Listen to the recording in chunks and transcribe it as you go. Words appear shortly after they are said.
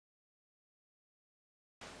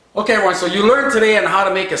Okay everyone, so you learned today on how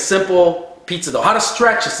to make a simple pizza dough, how to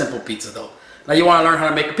stretch a simple pizza dough. Now you want to learn how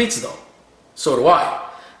to make a pizza dough. So do I.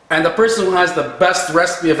 And the person who has the best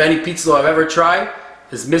recipe of any pizza dough I've ever tried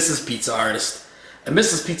is Mrs. Pizza Artist. And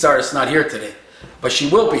Mrs. Pizza Artist is not here today, but she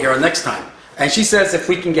will be here next time. And she says if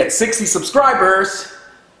we can get 60 subscribers,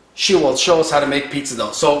 she will show us how to make pizza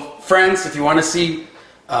dough. So friends, if you want to see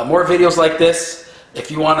more videos like this,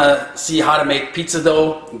 if you want to see how to make pizza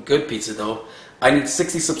dough, good pizza dough, I need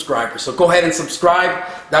 60 subscribers. So go ahead and subscribe.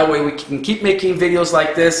 That way we can keep making videos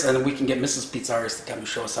like this and we can get Mrs. Pizza Artist to come and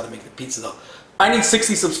show us how to make the pizza dough. I need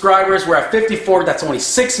 60 subscribers. We're at 54. That's only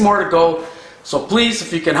 6 more to go. So please,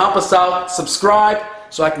 if you can help us out, subscribe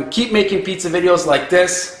so I can keep making pizza videos like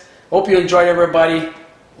this. Hope you enjoyed, everybody.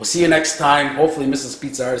 We'll see you next time. Hopefully Mrs.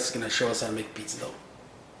 Pizza Artist is going to show us how to make pizza dough.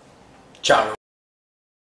 Ciao.